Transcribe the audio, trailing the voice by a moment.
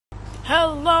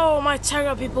Hello, my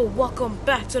Tiger people. Welcome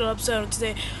back to the episode of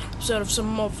today. Episode of some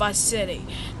more verceti.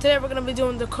 Today we're gonna be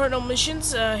doing the Colonel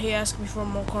missions. He asked me for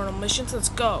more Colonel missions. Let's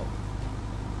go.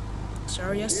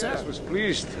 Sir, yes, sir. Yes, was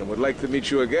pleased. I would like to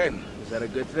meet you again. Is that a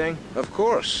good thing? Of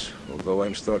course. Although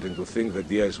I'm starting to think that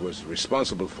Diaz was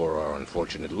responsible for our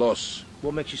unfortunate loss.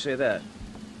 What makes you say that?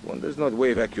 One does not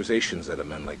wave accusations at a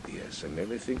man like Diaz. I'm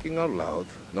merely thinking out loud.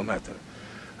 No matter.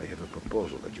 I have a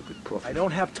proposal that you could profit. I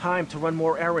don't have time to run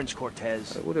more errands,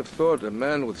 Cortez. I would have thought a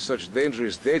man with such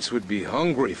dangerous dates would be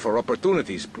hungry for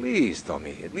opportunities. Please,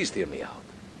 Tommy, at least hear me out.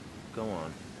 Go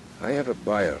on. I have a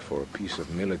buyer for a piece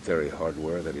of military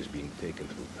hardware that is being taken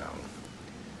through town.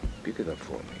 Pick it up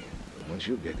for me. Once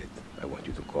you get it, I want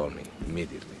you to call me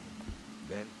immediately.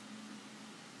 Then...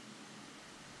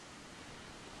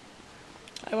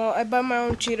 I buy my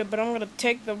own cheetah, but I'm gonna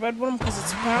take the red one because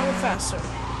it's apparently faster.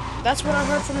 That's what I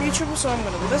heard from YouTubers, so I'm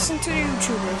gonna listen to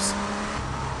YouTubers.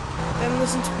 Then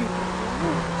listen to people.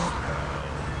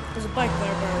 There's a bike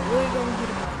there, but I really don't need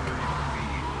a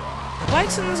bike.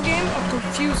 Bikes in this game are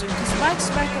confusing, because bikes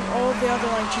back in all the other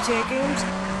GTA games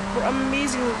were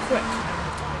amazingly quick.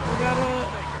 We gotta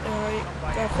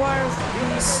acquire a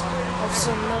piece of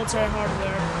some military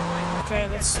hardware. Okay,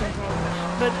 that's no problem.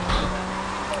 But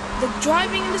the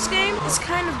driving in this game is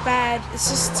kind of bad. It's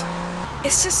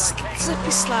just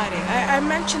slippy sliding. I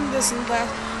mentioned this in the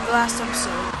last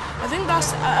episode. I think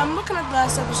I'm looking at the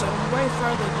last episode way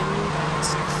further than you guys.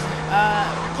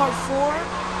 Part 4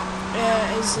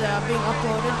 is being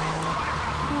uploaded.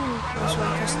 That's what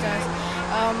I pressed that.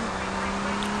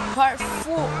 Part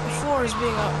 4 is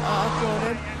being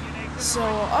uploaded. So,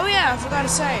 oh yeah, I forgot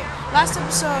to say. Last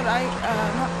episode, I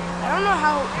don't know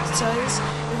how to tell you this.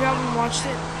 If you haven't watched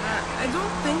it, I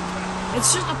don't think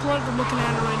it's just uploaded. I'm looking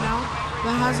at it right now.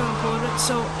 That hasn't uploaded.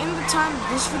 So in the time of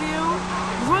this video,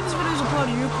 before this video is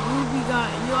uploaded, you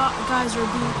guys will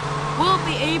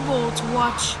be able to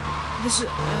watch this. I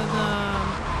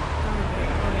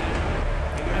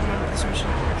remember this mission.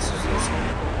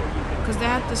 Because they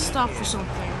had to stop for something.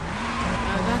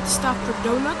 They had to stop for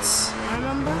donuts. I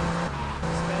remember.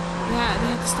 They had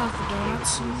to stop for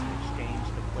donuts. To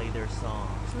play their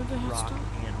songs, rock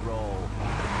and roll.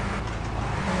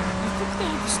 I think they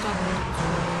had to stop for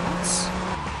donuts.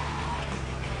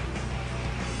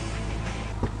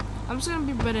 I'm just gonna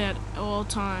be ready at all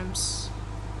times.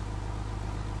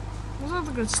 There's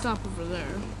nothing gonna stop over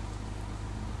there.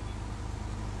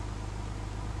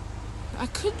 I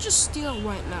could just steal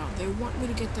right now. They want me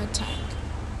to get that tank.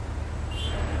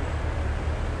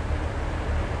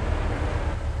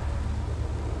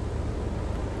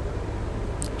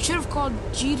 You should have called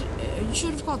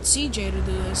CJ to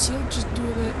do this. He'll just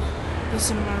do this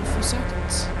in a matter of a few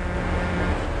seconds.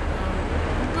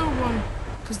 We'll go one,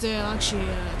 because they'll actually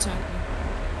attack me.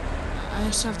 I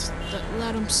just have to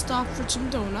let them stop for some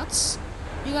donuts.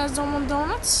 You guys don't want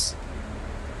donuts?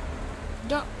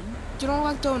 You don't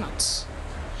like donuts?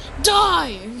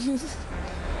 Die!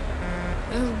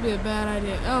 That would be a bad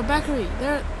idea. Oh, bakery.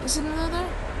 There, isn't it there?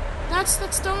 That's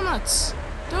donuts.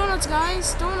 Donuts,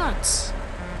 guys. Donuts.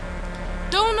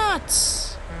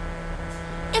 Donuts!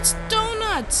 It's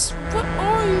donuts! What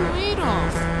are you made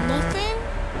of? Nothing?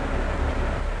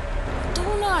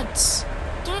 Donuts!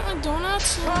 Don't like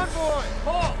donuts? Convoy!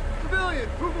 Halt! Civilian!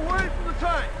 Move away from the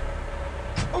tank!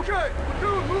 Okay!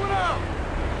 Platoon, moving out!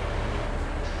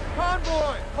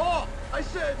 Convoy! Halt! I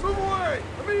said move away!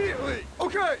 Immediately!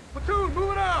 Okay! Platoon,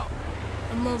 moving out!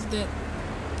 I moved it.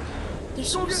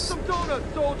 Go get some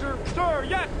donuts, soldier! Sir!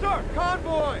 Yes, sir!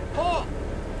 Convoy! Halt!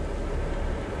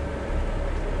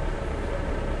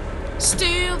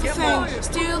 Steal the thing!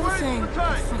 Steal the thing! Fuck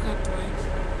out the way.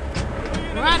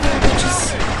 We're out of here,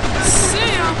 bitches! See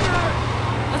ya!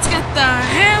 Let's get the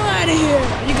hell out of here!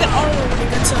 You get all over the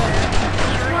good side.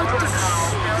 What the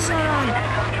fuck is going on?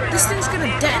 This thing's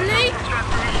gonna detonate?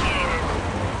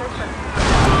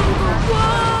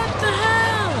 What the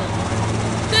hell?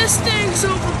 This thing's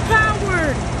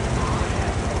overpowered!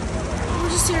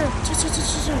 We're just here.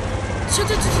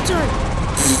 Turn.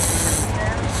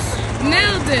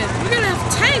 Nailed it! We're gonna have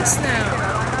tanks now!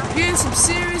 You're in some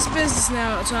serious business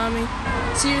now, Tommy.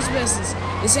 Serious business.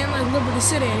 This ain't like Liberty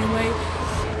City anyway.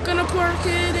 Gonna park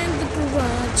it in the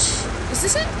garage. Is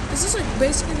this it? Is this like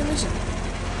basically the mission?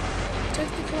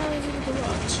 Take the car into the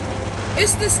garage.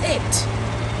 Is this it?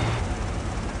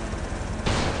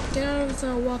 Get out of the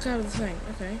thing, walk out of the thing.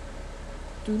 Okay.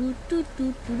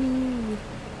 Doo-doo-doo-doo-doo-doo.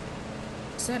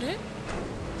 Is that it?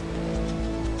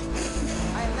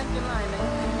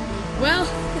 Well,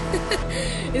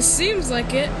 it seems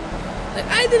like it. Like,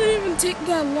 I didn't even take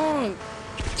that long.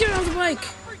 Get on the bike.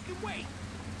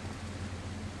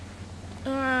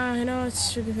 I know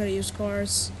it's tricky to use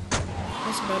cars.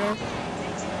 That's better.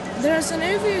 There's an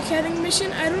Avery Academy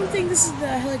mission. I don't think this is the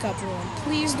helicopter one.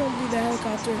 Please don't be the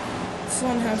helicopter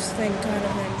funhouse thing kind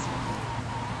of thing.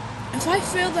 If I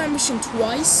fail that mission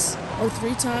twice or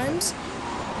 3 times,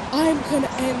 I'm gonna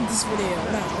end this video.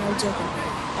 No, I'm joking.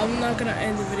 I'm not gonna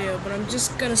end the video, but I'm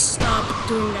just gonna stop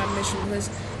doing that mission because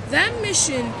that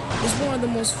mission is one of the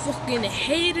most fucking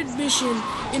hated missions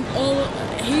in all of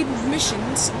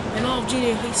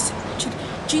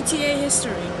GTA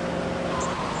history.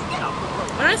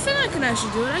 But I think I can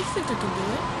actually do it. I think I can do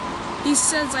it. He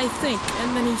says I think,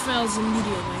 and then he fails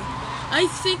immediately. I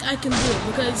think I can do it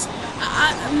because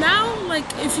now, like,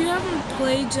 if you haven't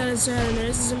played San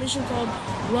Andreas, there's a mission called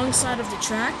Wrong Side of the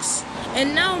Tracks,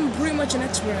 and now I'm pretty much an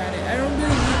expert at it. I don't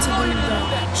really need to do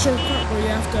the shortcut where you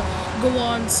have to go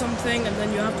on something and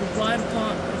then you have to ride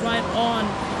on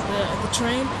the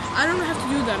train. I don't have to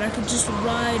do that. I could just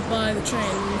ride by the train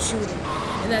and shoot him,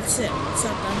 and that's it. It's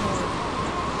not that hard.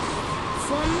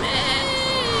 For me,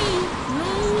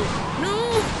 no.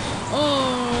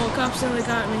 Oh, cops nearly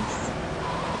got me.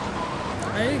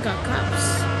 I already got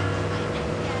cops.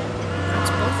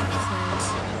 That's both of the things.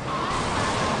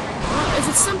 Well, if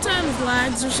it sometimes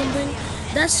lags or something,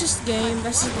 that's just the game.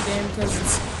 That's just the game because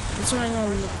it's running on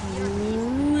real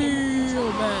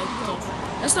bad. So,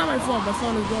 that's not my phone. My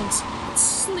phone is going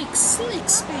sleek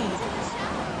speed.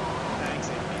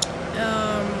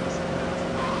 I'm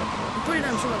pretty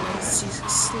damn sure it's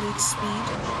sleek speed.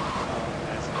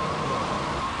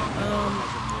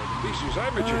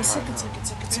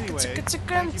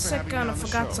 Second, I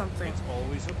forgot something.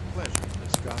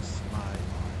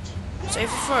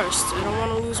 Safety first. I don't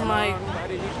want to lose my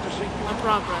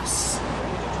progress.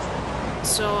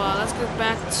 So let's get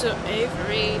back to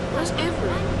Avery. Where's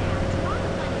Avery?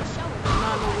 I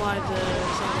don't know why the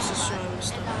thing is just showing me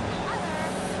stuff.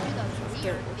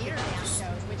 Okay, just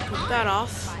put that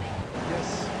off.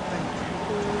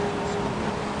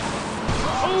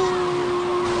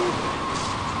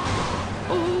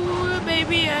 Oh,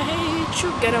 baby, I hate you.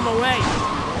 Get him away.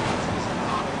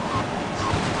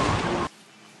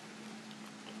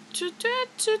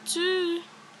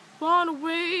 Run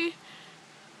away.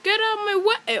 Get out of my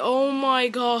way. Oh my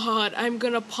god, I'm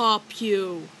gonna pop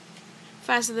you.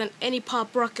 Faster than any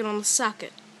pop rocket on the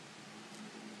socket.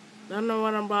 I don't know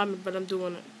what I'm bombing, but I'm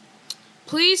doing it.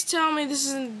 Please tell me this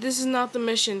is not the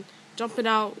mission. Jumping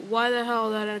out. Why the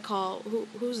hell did I call?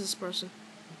 Who's this person?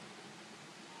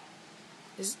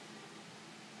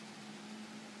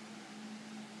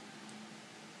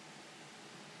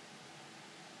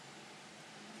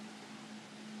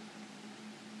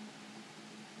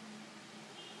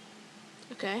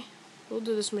 Okay, we'll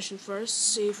do this mission first.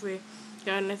 See if we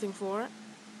got anything for it.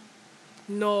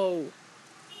 No.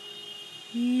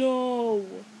 No.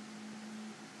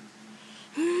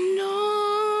 No.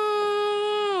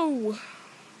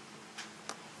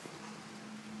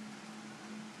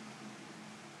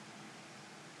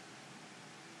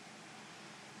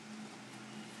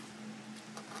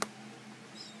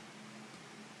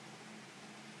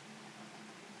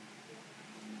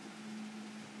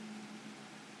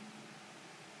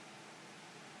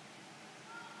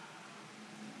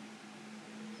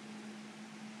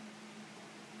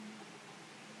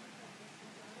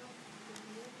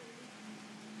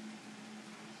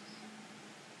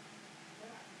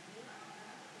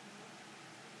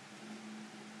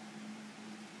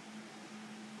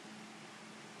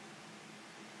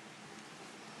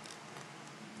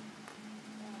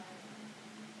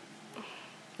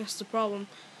 That's the problem.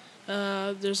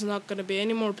 There's not gonna be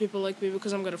any more people like me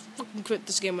because I'm gonna fucking quit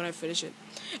this game when I finish it.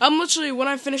 I'm literally, when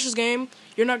I finish this game,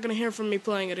 you're not gonna hear from me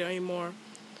playing it anymore.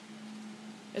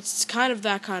 It's kind of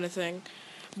that kind of thing.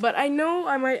 But I know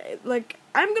I might, like,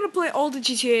 I'm gonna play all the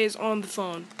GTAs on the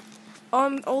phone.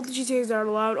 On all the GTAs that are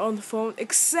allowed on the phone,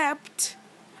 except,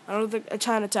 I don't think,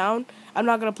 Chinatown, I'm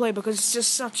not gonna play because it's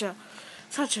just such a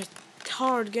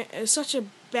hard game. It's such a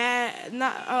bad,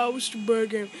 it's a bad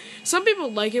game. Some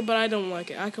people like it, but I don't like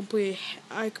it. I completely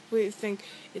think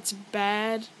it's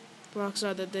bad.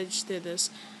 Rockstar that they just did this.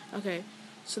 Okay,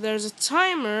 so there's a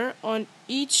timer on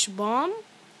each bomb.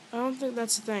 I don't think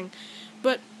that's the thing,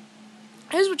 but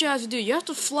here's what you have to do. You have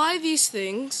to fly these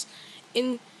things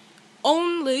in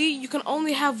you can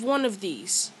only have one of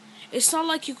these. It's not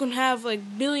like you can have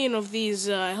like billion of these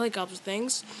helicopter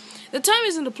things. The time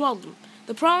isn't the problem.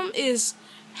 The problem is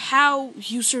how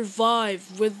you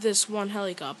survive with this one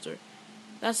helicopter.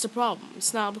 That's the problem.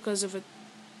 It's not because of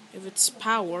its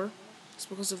power. It's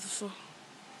because of the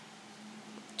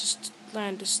just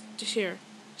land. Just here.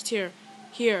 Just here.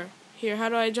 Here. How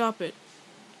do I drop it?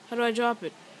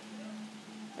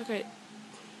 Okay.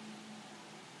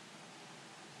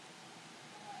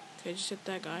 Okay, just hit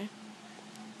that guy.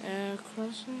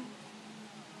 Crossing.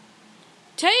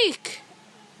 Take!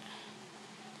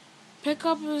 Pick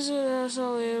up his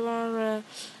solely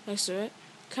next to it.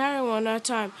 Carry one at a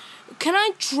time. Can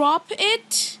I drop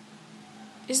it?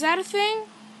 Is that a thing?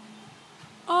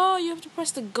 Oh, you have to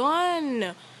press the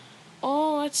gun.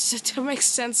 Oh, that makes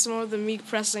sense more than me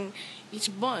pressing each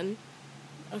button.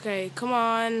 Okay, come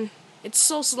on. It's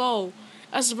so slow.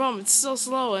 That's the problem. It's so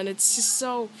slow, and it's just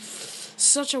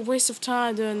such a waste of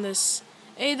time doing this.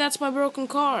 Hey, that's my broken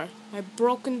car. My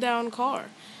broken down car.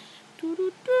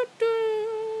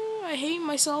 I hate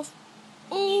myself.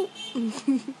 Oh.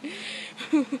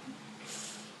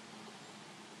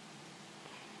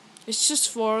 It's just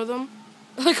 4 of them.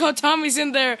 Look how Tommy's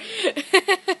in there.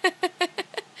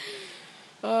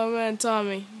 Oh man,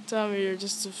 Tommy, you're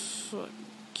just a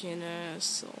fucking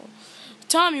asshole.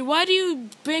 Tommy, why do you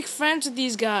make friends with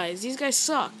these guys? These guys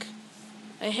suck.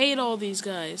 I hate all these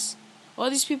guys. All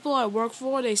these people I work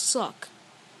for, they suck.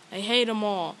 I hate them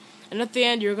all. And at the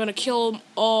end, you're gonna kill them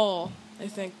all, I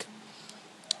think.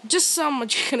 Just some,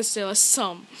 what you're gonna say, like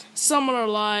some. Some are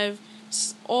alive,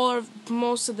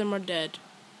 most of them are dead.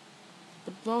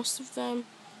 But most of them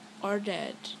are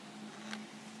dead.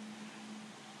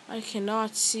 I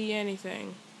cannot see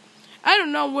anything. I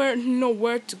don't know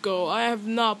where to go. I have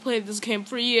not played this game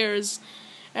for years.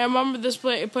 I remember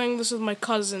playing this with my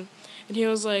cousin, and he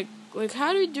was like,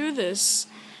 how do you do this?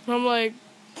 And I'm like,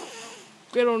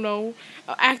 I don't know,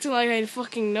 acting like I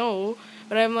fucking know.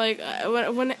 But I'm like,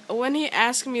 when he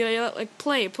asked me like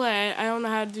play, I don't know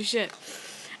how to do shit.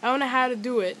 I don't know how to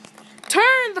do it.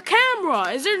 Turn the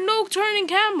camera. Is there no turning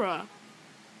camera?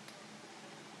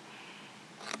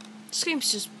 This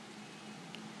game's just.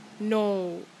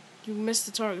 No, you missed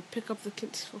the target. Pick up the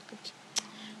kid.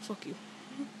 Fuck you.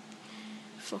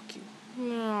 Fuck you.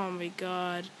 Oh my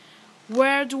god.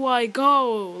 Where do I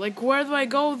go? Like, where do I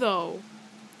go though?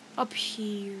 Up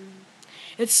here.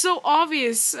 It's so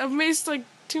obvious. I've missed like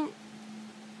 2.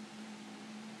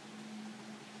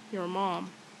 Your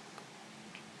mom.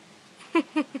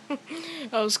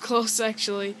 That was close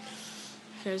actually.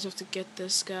 Okay, I just have to get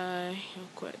this guy real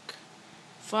quick.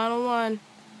 Final one.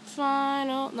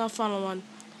 Not final one.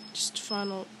 Just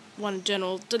final one in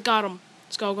general. Got him.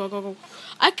 Let's go.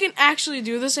 I can actually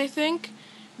do this, I think.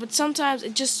 But sometimes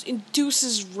it just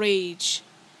induces rage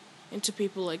into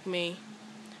people like me.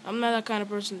 I'm not that kind of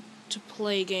person to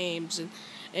play games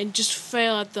and just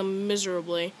fail at them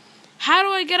miserably. How do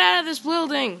I get out of this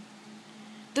building?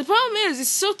 The problem is, it's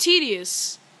so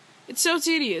tedious. It's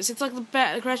like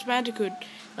the Crash Bandicoot.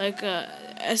 Like,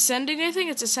 Ascending, I think?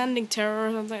 It's Ascending Terror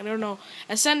or something. I don't know.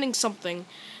 Ascending something.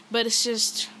 But it's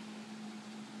just.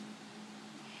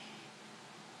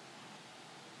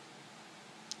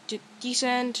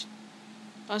 Descend.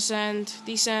 Ascend.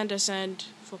 Descend. Ascend.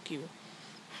 Fuck you.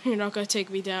 You're not gonna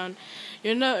take me down.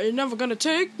 You're never gonna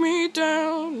take me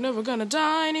down. Never gonna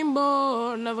die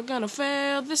anymore. Never gonna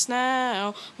fail this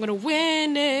now. I'm gonna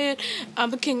win it. I'm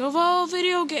the king of all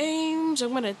video games.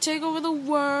 I'm gonna take over the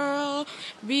world.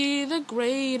 Be the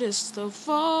greatest of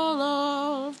all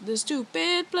of the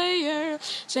stupid player.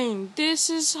 Saying this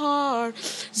is hard.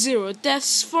 0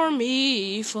 deaths for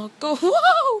me. Fuck. Oh,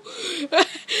 whoa!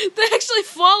 They actually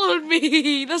followed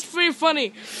me. That's pretty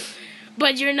funny.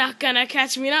 But you're not gonna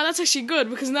catch me now. That's actually good,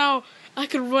 because now I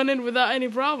can run in without any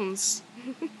problems.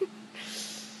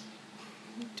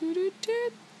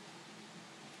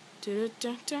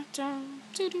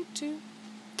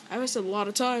 I wasted a lot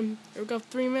of time. I've got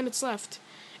 3 minutes left.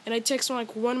 And it takes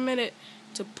like 1 minute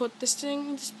to put this thing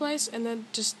in this place, and then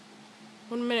just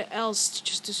 1 minute else to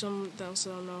just do something else.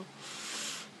 I don't know.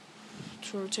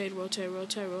 Rotate.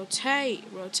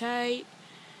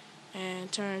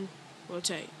 And turn.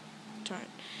 Rotate. Turn.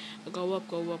 Go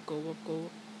up.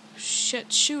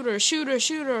 Shit, shooter.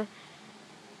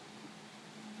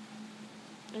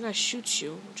 That guy shoots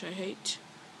you, which I hate.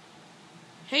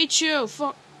 Hate you!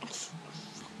 Fuck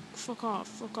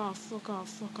off.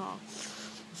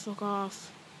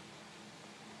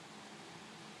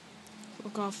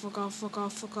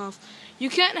 You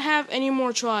can't have any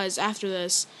more tries after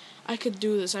this. I could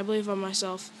do this. I believe in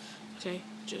myself. Okay,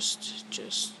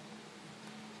 just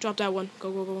drop that one.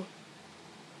 Go.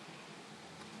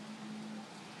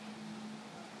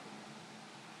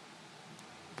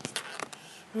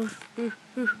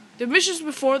 The missions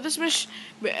before this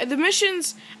the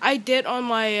missions I did on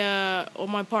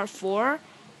my part 4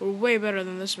 were way better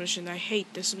than this mission. I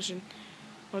hate this mission.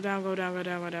 Go down.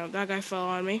 That guy fell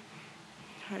on me.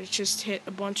 I just hit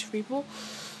a bunch of people.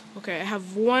 Okay, I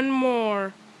have one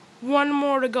more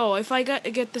to go. If I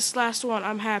get this last one,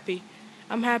 I'm happy.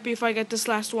 I'm happy if I get this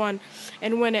last one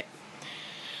and win it.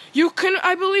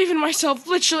 I believe in myself.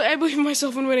 Literally, I believe in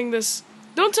myself in winning this.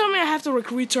 Don't tell me I have to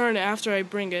return it after I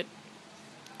bring it.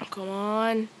 Oh, come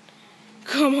on.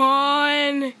 Come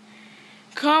on.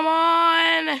 Come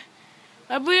on.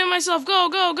 I believe in myself. Go,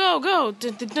 go, go, go.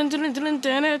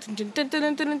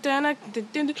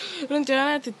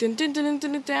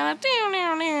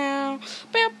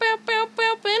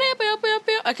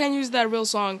 I can't use that real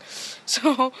song,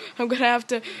 so I'm gonna have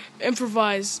to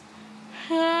improvise.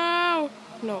 No,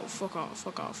 fuck off,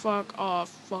 fuck off, fuck off,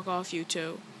 fuck off, you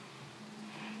two.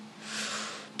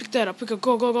 Pick that up, pick up,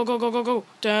 go, go, go, go, go, go, go.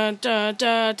 Da da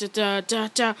da da da da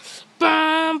da.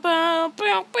 Bam, bam,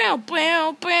 bam, bam,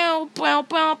 bam, bam, bam,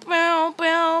 bam, bam,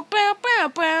 bam, bam,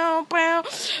 bam, bam, bam, bam.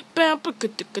 Down,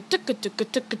 down,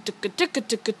 down,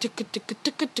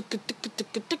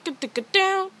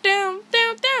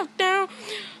 down, down.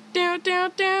 Down,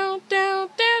 down, down, down,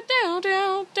 down, down,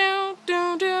 down,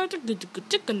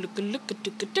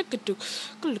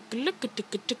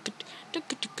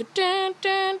 down,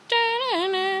 down,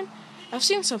 down. I've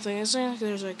seen something. It's like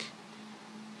there's like,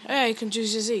 hey, you can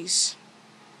choose disease.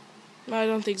 No, I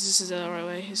don't think this is the right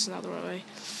way. It's not the right way.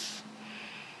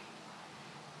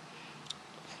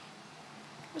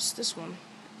 What's this one?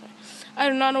 I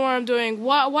do not know what I'm doing.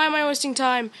 Why am I wasting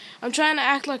time? I'm trying to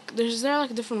act like is there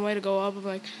like a different way to go up? I'm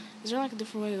like, is there like a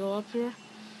different way to go up here?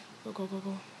 Go, go, go,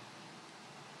 go.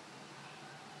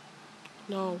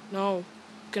 No, no.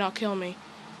 You cannot kill me.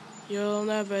 You'll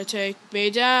never take me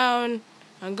down.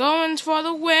 I'm going for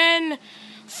the win.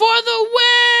 For the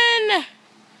win!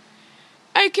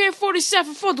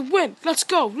 AK-47 for the win. Let's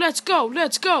go. Let's go.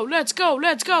 Let's go. Let's go.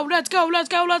 Let's go. Let's go. Let's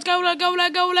go. Let's go. Let's go.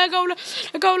 Let's go. Let's go. Let's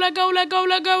go. Let's go. Let's go. Let's go.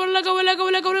 Let's go. Let's go. Let's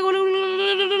go.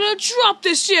 Let's go. Drop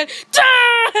this shit.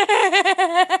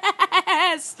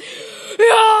 Yes.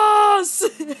 Yes.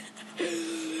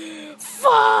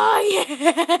 Fire.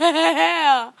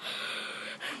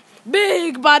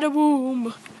 Big bada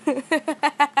boom.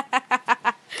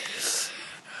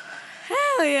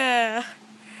 Hell yeah.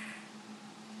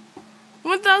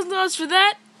 $1,000 for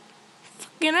that?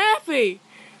 Fucking happy.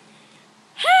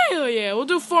 Hell yeah. We'll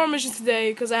do 4 missions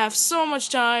today because I have so much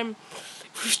time.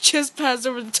 We've just passed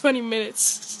over the 20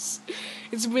 minutes.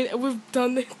 We've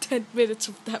done the 10 minutes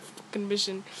of that fucking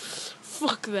mission.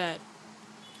 Fuck that.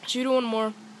 Should we do one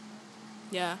more?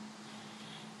 Yeah.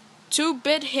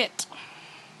 2-bit hit.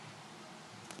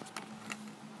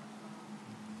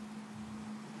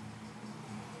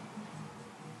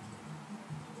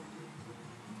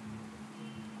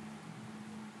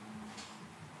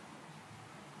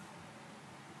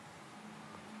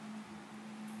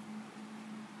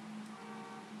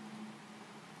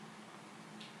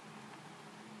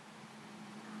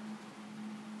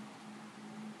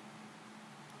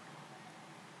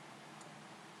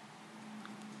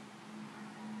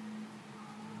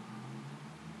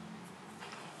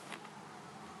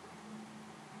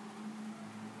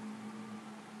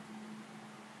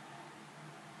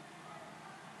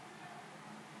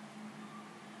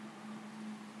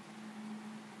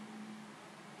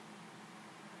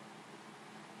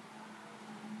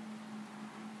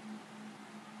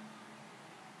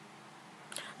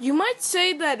 You might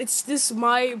say that it's this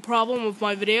my problem with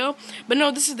my video, but no,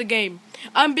 this is the game.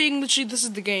 I'm being literally, this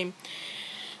is the game.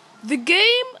 The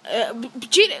game,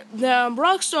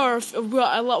 Rockstar, a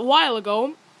while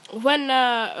ago, when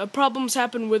problems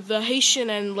happened with the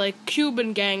Haitian and like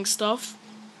Cuban gang stuff,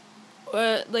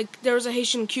 like there was a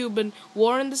Haitian-Cuban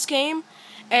war in this game,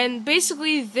 and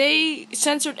basically they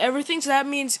censored everything, so that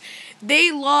means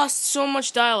they lost so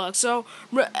much dialogue. So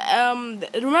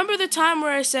remember the time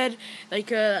where I said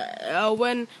like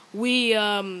when we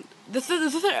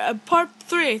part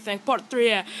 3, I think part 3,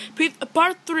 yeah,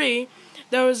 part 3,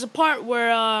 there was a part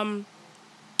where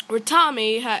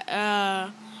Tommy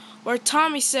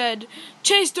said,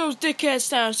 chase those dickheads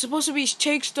down. It's supposed to be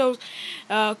chase those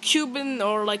Cuban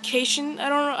or like Haitian. I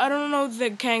don't know the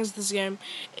gangs of this game.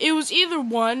 It was either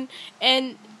one,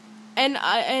 and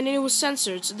it was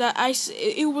censored. So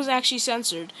it was actually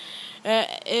censored.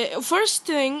 First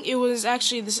thing, it was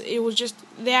actually this. It was just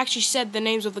they actually said the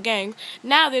names of the gang.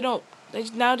 Now they don't.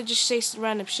 Now they just say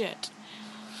random shit.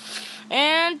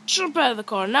 And jump out of the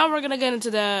car. Now we're gonna get into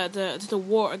the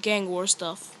war, gang war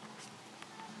stuff.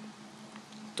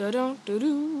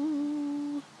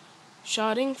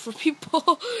 Shouting for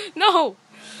people. No,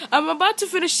 I'm about to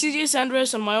finish CGS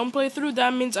Andreas on my own playthrough.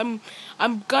 That means I'm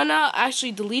gonna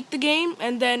actually delete the game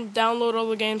and then download all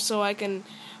the games so I can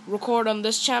record on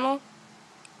this channel.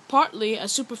 Partly a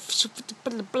super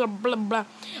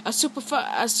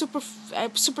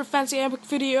fancy epic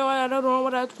video. I don't know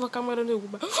what the fuck I'm gonna do.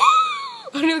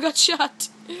 I nearly got shot.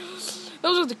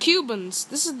 Those are the Cubans.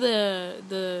 This is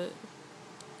the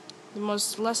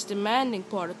most less demanding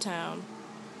part of town.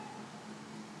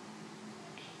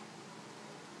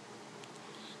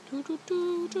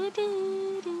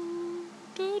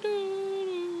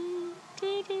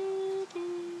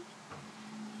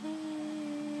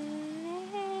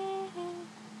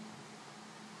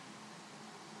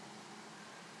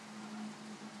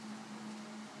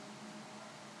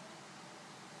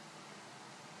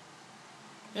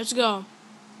 Let's go.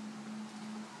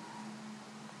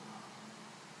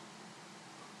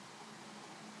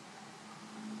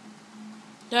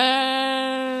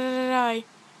 Die.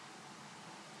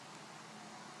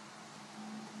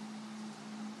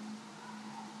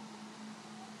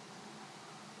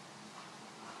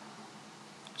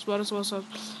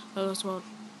 Spot.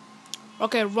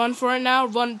 Okay, run for it now.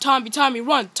 Run, Tommy,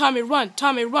 run. Tommy, run.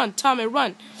 Tommy, run. Tommy,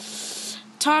 run.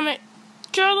 Tommy,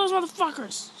 kill those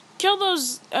motherfuckers. Kill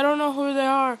those. I don't know who they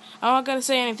are. I'm not gonna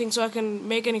say anything so I can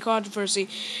make any controversy.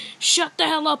 Shut the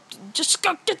hell up. Just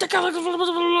go get the.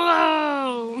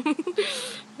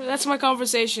 That's my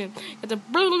conversation. Get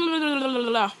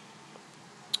the.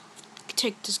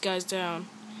 Take this guys down.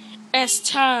 It's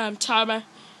time, Tommy.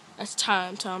 It's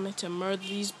time, Tommy, to murder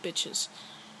these bitches.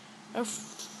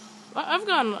 I've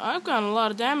gotten a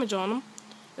lot of damage on them.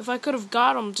 If I could have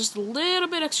got them just a little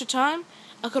bit extra time,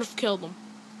 I could have killed them.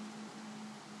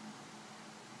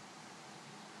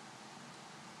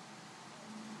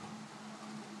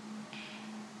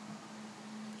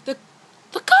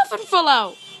 The coffin fell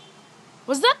out.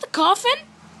 Was that the coffin?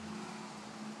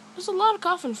 There's a lot of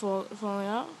coffin falling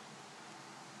out.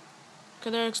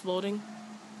 Okay, they're exploding.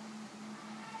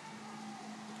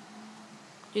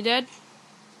 You dead?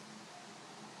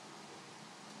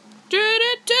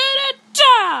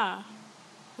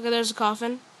 Okay, there's a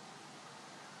coffin.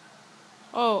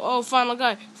 Oh, final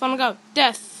guy.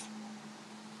 Death.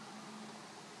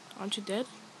 Aren't you dead?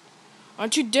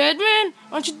 Aren't you dead, man?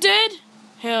 Aren't you dead?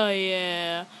 Hell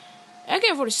yeah.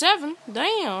 AK-47?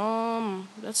 Damn.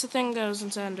 That's the thing that was in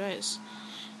San Andreas.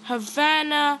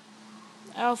 Havana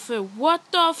outfit. What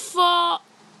the fuck?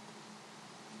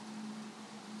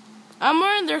 I'm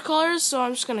wearing their colors, so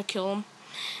I'm just gonna kill them.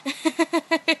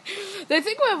 They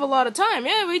think we have a lot of time.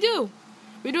 Yeah, we do.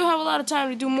 We do have a lot of time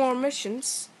to do more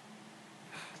missions.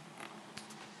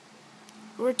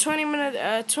 We're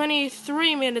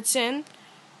 23 minutes in.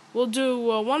 We'll do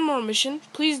one more mission.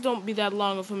 Please don't be that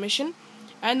long of a mission.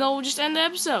 And then we'll just end the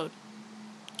episode.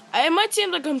 It might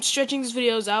seem like I'm stretching these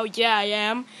videos out. Yeah, I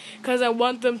am. Because I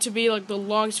want them to be like the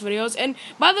longest videos. And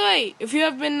by the way, if you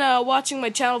have been watching my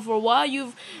channel for a while,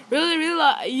 you've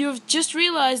just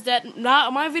realized that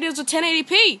my videos are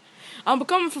 1080p. I'm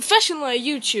becoming professional at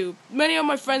YouTube. Many of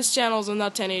my friends' channels are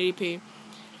not 1080p.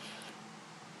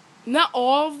 Not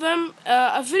all of them.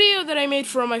 A video that I made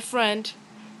for my friend.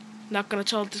 Not gonna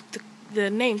tell the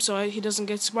name so he doesn't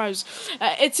get surprised.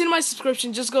 It's in my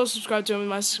subscription. Just go subscribe to him in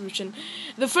my subscription.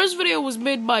 The first video was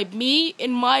made by me,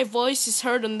 and my voice is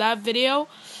heard on that video.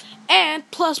 And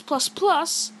plus,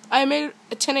 I made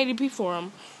a 1080p for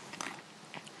him.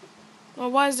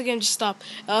 Well, why does the game just stop?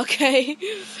 Okay,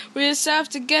 we just have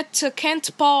to get to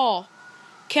Kent Paul.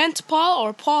 Kent Paul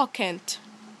or Paul Kent?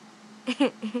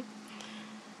 And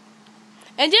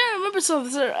yeah, I remember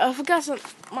something. I forgot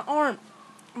something. My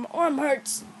arm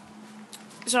hurts.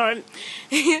 Sorry,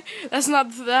 that's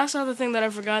not the thing that I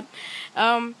forgot.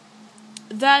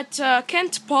 That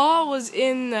Kent Paul was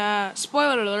in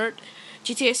spoiler alert,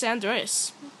 GTA San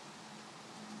Andreas.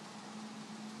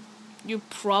 You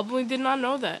probably did not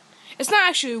know that. It's not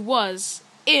actually was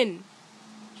in.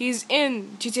 He's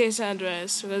in GTA San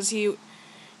Andreas because he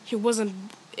wasn't.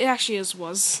 It actually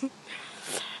was.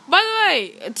 By the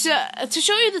way, to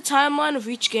show you the timeline of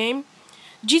each game.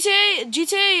 GTA,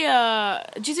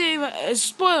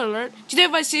 spoiler alert, GTA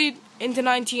Vice City in the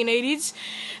 1980s,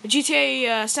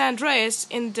 GTA San Andreas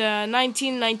in the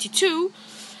 1992,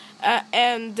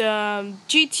 and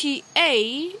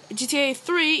GTA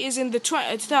 3 is in the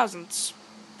 2000s.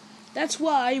 That's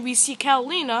why we see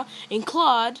Catalina and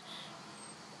Claude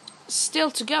still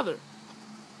together.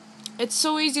 It's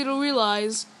so easy to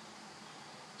realize.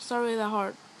 It's not really that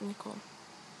hard, Nicole.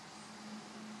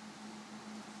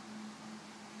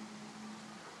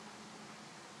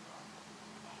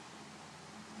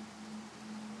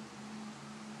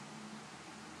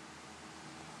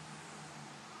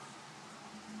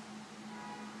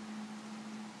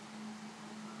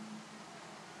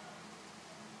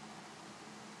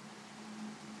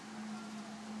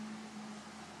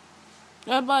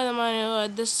 I'll buy the money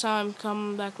at this time,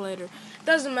 come back later.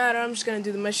 Doesn't matter, I'm just gonna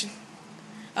do the mission.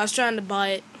 I was trying to buy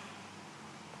it.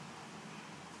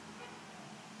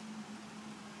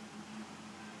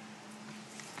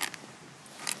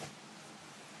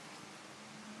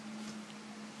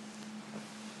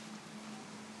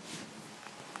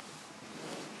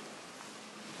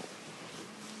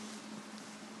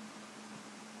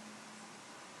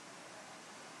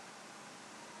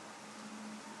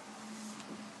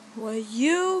 Well,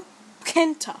 you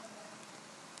Kenta.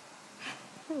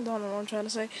 I don't know what I'm trying to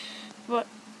say, but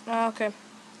okay.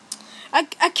 I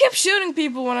keep shooting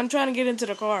people when I'm trying to get into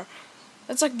the car.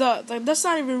 That's like that's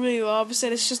not even really the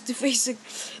opposite. It's just the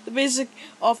basic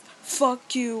of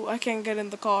fuck you. I can't get in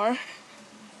the car.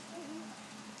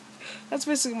 That's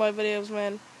basically my videos,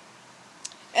 man.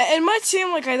 It might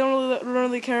seem like I don't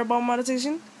really care about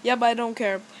monetization. Yeah, but I don't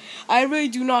care. I really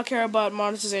do not care about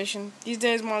monetization. These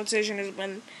days, monetization has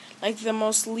been like the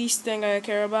most least thing I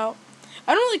care about.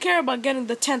 I don't really care about getting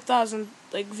the 10,000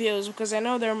 views because I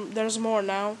know there's more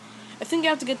now. I think you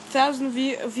have to get 1,000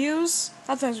 views,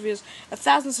 not 1,000 views,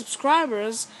 1,000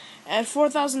 subscribers, and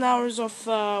 4,000 hours of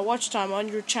watch time on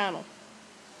your channel.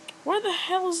 Where the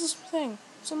hell is this thing?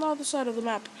 It's on the other side of the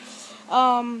map.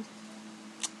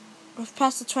 We've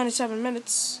passed the 27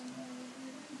 minutes.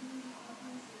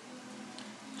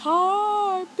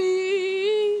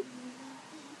 Heartbeat.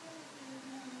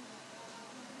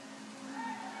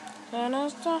 And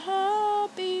it's the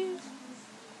heartbeat.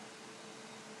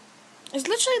 It's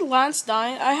literally Lance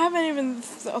dying. I haven't even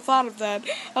thought of that.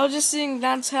 I was just seeing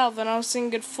Lance's health and I was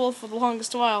seeing it full for the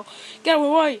longest while. Get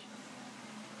away!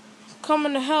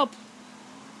 Coming to help.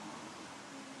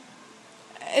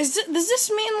 Does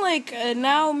this mean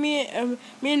now me and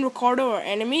Ricardo are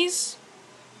enemies?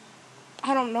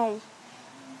 I don't know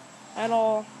at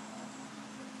all.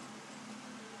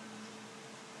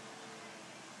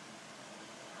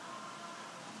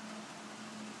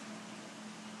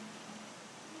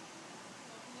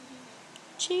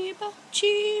 Chiba,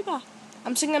 Chiba.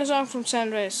 I'm singing a song from San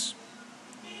Andreas.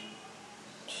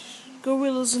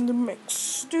 Gorillas in the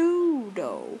mix.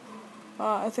 Dudo.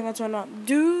 I think that's why not.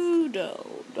 Dudo.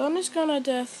 Don is gonna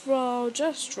death row.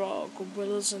 Just row.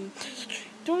 Gorillas in.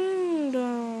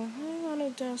 Dudo. I'm gonna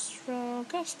death row.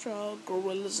 Just row.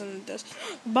 Gorillas in death.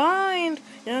 Bind.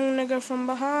 Young nigga from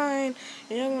behind.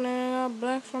 Young nigga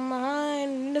black from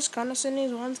behind. This kind of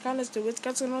sneeze. One's kind of stupid. It's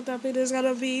got to know that there's got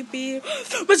a VP.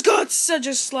 But God said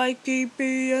just like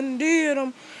PP and did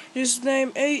him. His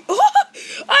name A. Oh,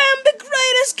 I am the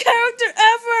greatest character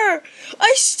ever!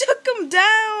 I struck him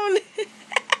down!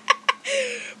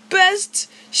 Best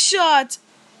shot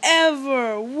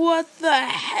ever! What the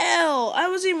hell? I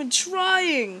wasn't even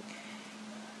trying.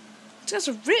 These guys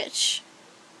are rich.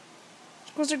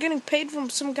 Because they're getting paid from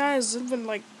some guys living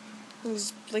he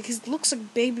looks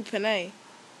like Baby Panay.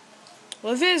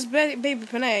 Well, if it is Baby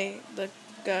Panay, an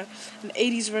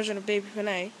 80s version of Baby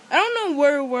Panay, I don't know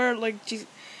where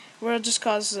just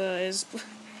cause is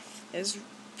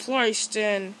flourished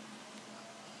in.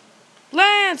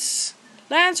 Lance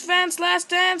Vance, Last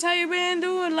Dance, how you been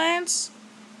doing, Lance?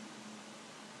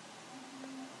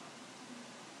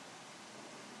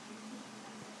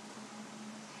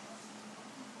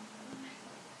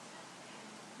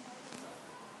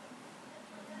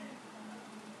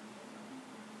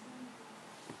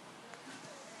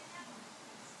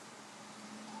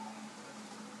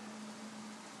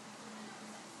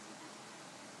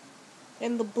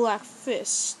 In the Black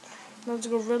Fist. Those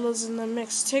gorillas in the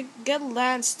mix. Get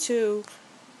Lance to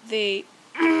the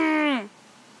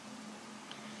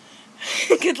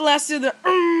get Lance to the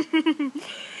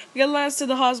get Lance to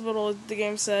the hospital, the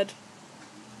game said.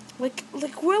 Like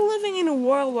we're living in a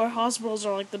world where hospitals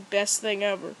are the best thing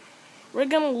ever. We're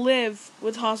gonna live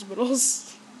with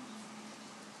hospitals.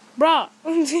 Bruh.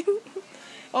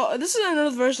 Oh, this is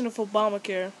another version of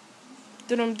Obamacare.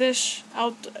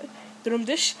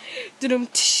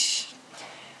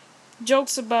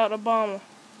 Jokes about Obama.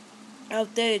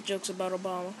 Outdated jokes about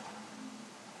Obama.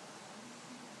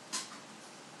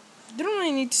 You don't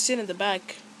really need to sit in the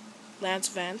back, Lance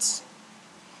Vance.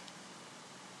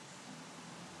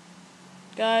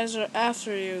 Guys are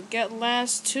after you. Get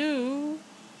Lance to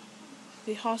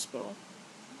the hospital.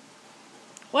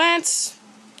 Lance!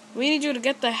 We need you to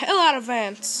get the hell out of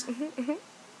Vance.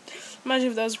 Imagine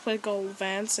if that was a place called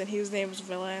Vance and his name was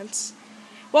Valance.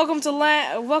 Welcome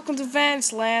to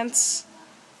Vance, Lance.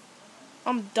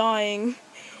 I'm dying.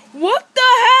 What the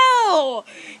hell?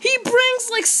 He brings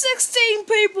 16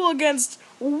 people against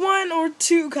 1 or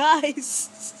 2 guys.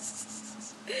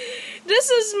 This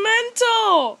is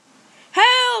mental.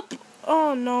 Help!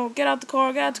 Oh no, get out the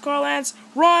car, Lance.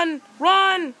 Run!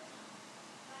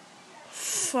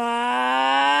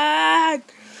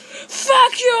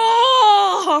 Fuck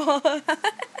you!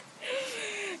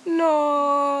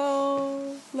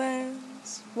 No,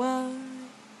 Lance, why?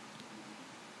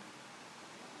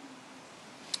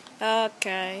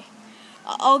 Okay,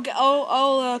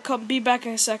 I'll be back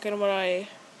in a second where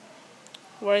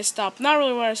I stopped. Not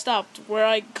really where I stopped, where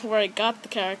I got the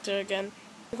character again.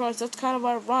 Because that's kind of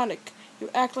ironic.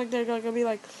 You act like they're gonna be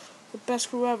the best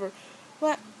crew ever.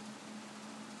 What?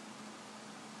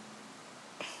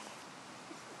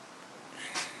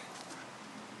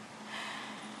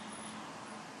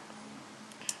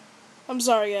 I'm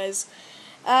sorry, guys.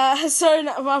 Sorry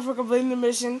not for completing the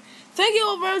mission. Thank you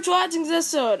all very much for watching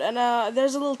this episode. And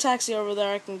there's a little taxi over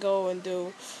there I can go and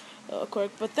do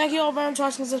quick. But thank you all very much for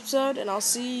watching this episode, and I'll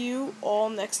see you all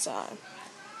next time.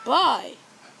 Bye.